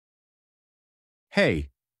Hey,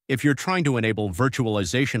 if you're trying to enable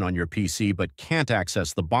virtualization on your PC but can't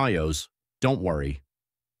access the BIOS, don't worry.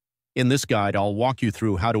 In this guide, I'll walk you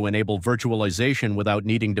through how to enable virtualization without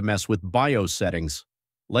needing to mess with BIOS settings.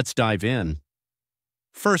 Let's dive in.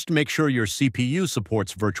 First, make sure your CPU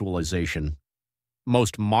supports virtualization.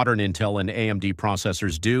 Most modern Intel and AMD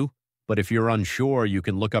processors do, but if you're unsure, you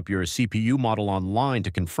can look up your CPU model online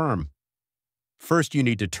to confirm. First, you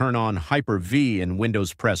need to turn on Hyper-V in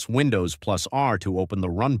Windows. Press Windows plus R to open the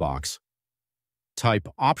Run box. Type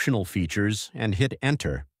Optional Features and hit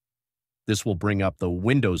Enter. This will bring up the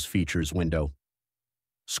Windows Features window.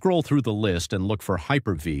 Scroll through the list and look for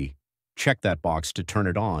Hyper-V. Check that box to turn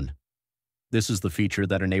it on. This is the feature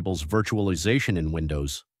that enables virtualization in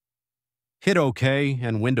Windows. Hit OK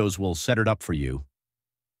and Windows will set it up for you.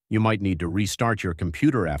 You might need to restart your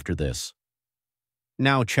computer after this.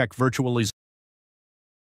 Now check virtualization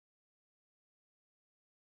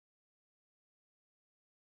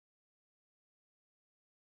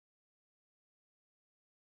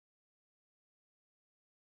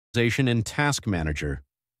in Task Manager.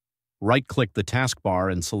 Right-click the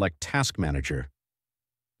taskbar and select Task Manager.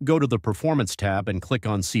 Go to the Performance tab and click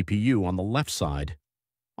on CPU on the left side.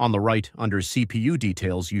 On the right, under CPU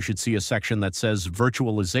Details, you should see a section that says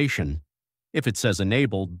Virtualization. If it says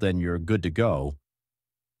Enabled, then you're good to go.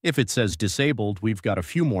 If it says Disabled, we've got a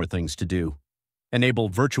few more things to do. Enable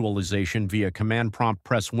virtualization via Command Prompt.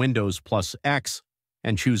 Press Windows plus X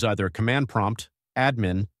and choose either Command Prompt,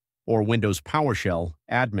 Admin, or Windows PowerShell,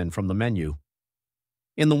 Admin from the menu.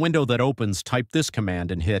 In the window that opens, type this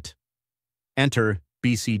command and hit Enter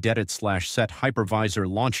bcdedit/set hypervisor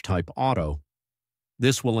launch type auto.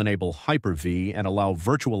 This will enable Hyper-V and allow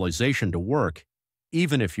virtualization to work,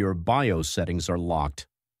 even if your BIOS settings are locked.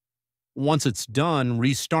 Once it's done,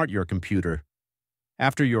 restart your computer.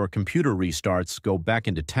 After your computer restarts, go back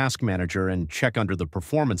into Task Manager and check under the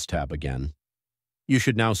Performance tab again. You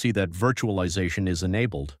should now see that virtualization is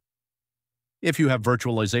enabled. If you have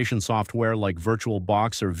virtualization software like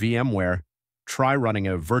VirtualBox or VMware, try running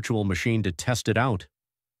a virtual machine to test it out.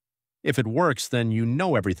 If it works, then you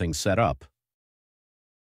know everything's set up.